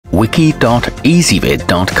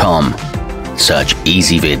wiki.ezvid.com. Search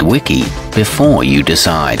Ezvid Wiki before you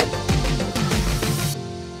decide.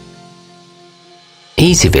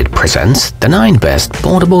 Ezvid presents the 9 best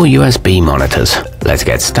portable USB monitors. Let's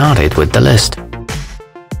get started with the list.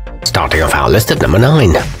 Starting off our list at number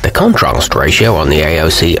 9, the contrast ratio on the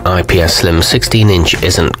ASUS IPS Slim 16-inch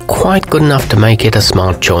isn't quite good enough to make it a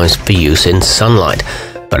smart choice for use in sunlight,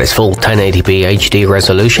 but its full 1080p HD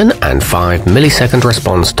resolution and 5 millisecond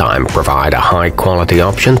response time provide a high-quality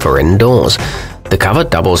option for indoors. The cover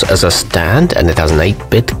doubles as a stand and it has an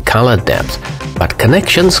 8-bit color depth, but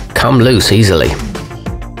connections come loose easily.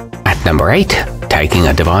 At number 8, taking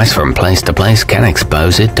a device from place to place can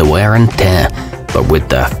expose it to wear and tear, but with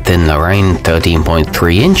the thinlerain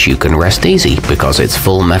 13.3-inch you can rest easy because its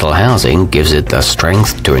full metal housing gives it the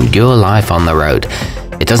strength to endure life on the road.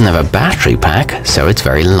 It doesn't have a battery pack, so it's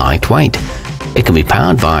very lightweight. It can be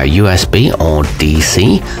powered via USB or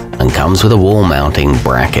DC and comes with a wall mounting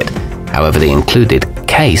bracket. However, the included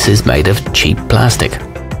case is made of cheap plastic.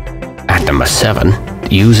 At number 7,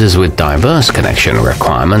 users with diverse connection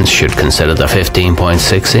requirements should consider the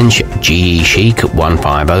 15.6-inch gechic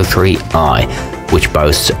 1503i, which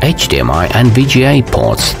boasts HDMI and VGA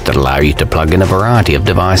ports that allow you to plug in a variety of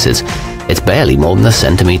devices. It's barely more than a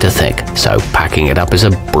centimeter thick, so packing it up is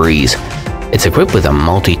a breeze. It's equipped with a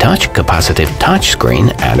multi-touch capacitive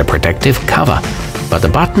touchscreen and a protective cover, but the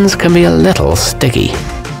buttons can be a little sticky.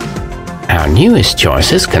 Our newest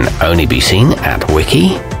choices can only be seen at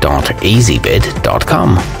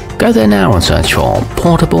wiki.easybid.com. Go there now and search for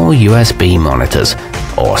portable USB monitors,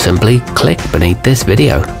 or simply click beneath this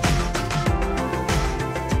video.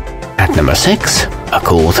 At number 6, a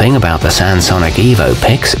cool thing about the SanSonic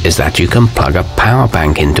EvoPix is that you can plug a power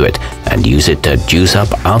bank into it and use it to juice up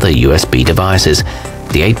other USB devices.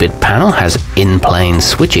 The 8-bit panel has in-plane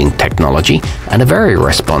switching technology and a very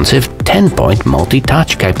responsive 10-point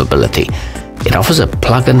multi-touch capability. It offers a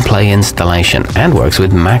plug-and-play installation and works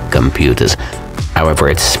with Mac computers. However,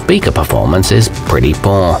 its speaker performance is pretty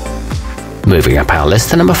poor. Moving up our list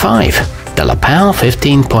to number 5. The lepow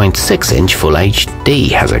 15.6-inch Full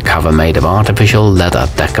HD has a cover made of artificial leather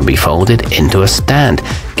that can be folded into a stand,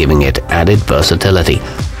 giving it added versatility.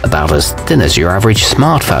 About as thin as your average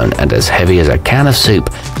smartphone and as heavy as a can of soup,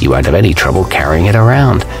 you won't have any trouble carrying it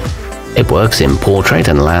around. It works in portrait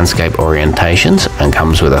and landscape orientations and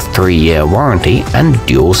comes with a 3-year warranty and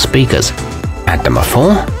dual speakers. At number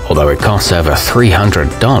 4, although it costs over $300,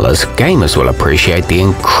 gamers will appreciate the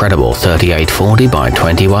incredible 3840 by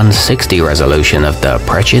 2160 resolution of the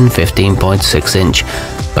prechen 15.6-inch,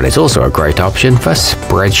 but it's also a great option for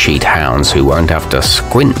spreadsheet hounds who won't have to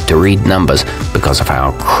squint to read numbers because of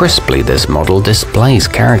how crisply this model displays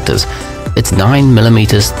characters. It's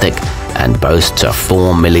 9mm thick and boasts a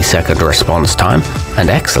 4 millisecond response time and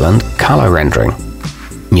excellent color rendering.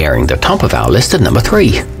 Nearing the top of our list at number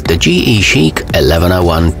 3, the gechic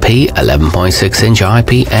 1101p 11.6-inch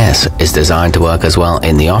IPS is designed to work as well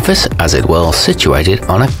in the office as it will situated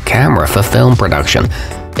on a camera for film production.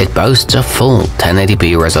 It boasts a full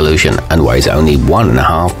 1080p resolution and weighs only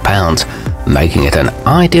 1.5 pounds, making it an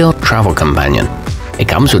ideal travel companion. It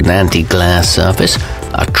comes with an anti-glare surface,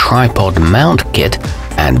 a tripod mount kit,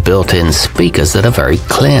 and built-in speakers that are very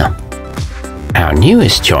clear. Our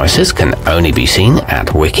newest choices can only be seen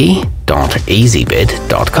at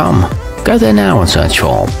wiki.easybid.com. Go there now and search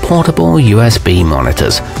for portable USB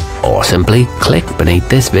monitors, or simply click beneath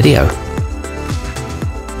this video.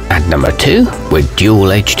 At number 2, with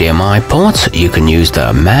dual HDMI ports, you can use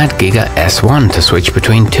the Mad Giga S1 to switch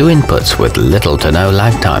between 2 inputs with little to no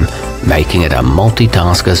lag time, making it a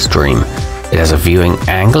multitasker's dream. It has a viewing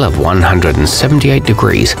angle of 178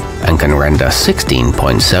 degrees and can render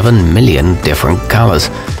 16.7 million different colors.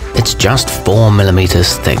 It's just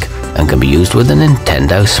 4mm thick and can be used with a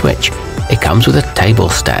Nintendo Switch. It comes with a table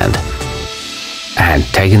stand. And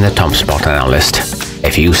taking the top spot on our list,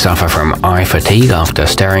 if you suffer from eye fatigue after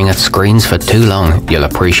staring at screens for too long, you'll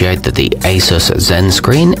appreciate that the ASUS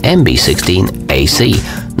ZenScreen MB16 AC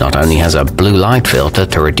not only has a blue light filter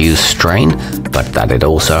to reduce strain, but that it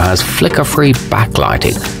also has flicker-free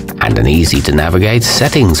backlighting and an easy-to-navigate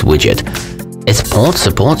settings widget. Its port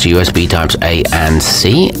supports USB Types A and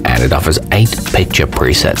C, and it offers 8 picture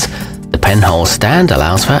presets. The penhole stand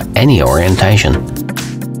allows for any orientation.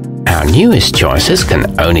 Our newest choices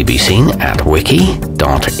can only be seen at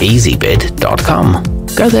wiki.easybid.com.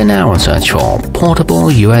 Go there now and search for portable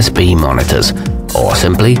USB monitors, or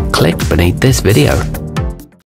simply click beneath this video.